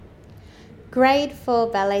Grade 4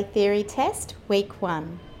 Ballet Theory Test, Week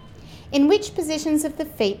 1. In which positions of the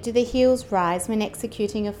feet do the heels rise when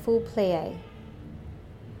executing a full plie?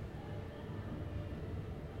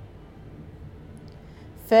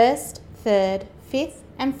 First, third, fifth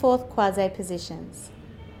and fourth quasi positions.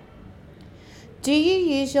 Do you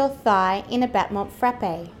use your thigh in a battement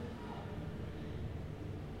frappe?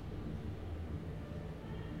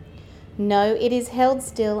 No, it is held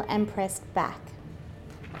still and pressed back.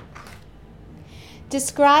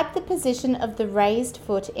 Describe the position of the raised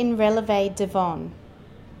foot in releve devant.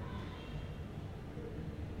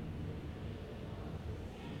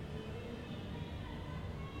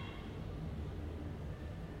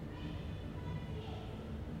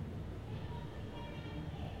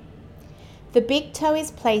 The big toe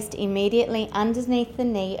is placed immediately underneath the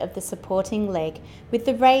knee of the supporting leg with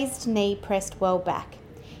the raised knee pressed well back.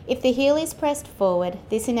 If the heel is pressed forward,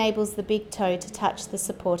 this enables the big toe to touch the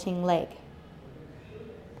supporting leg.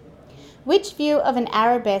 Which view of an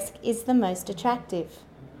arabesque is the most attractive?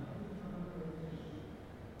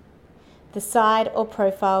 The side or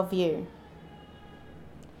profile view.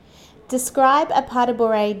 Describe a pas de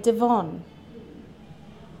bourrée devant.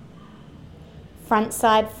 Front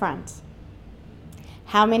side front.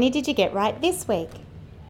 How many did you get right this week?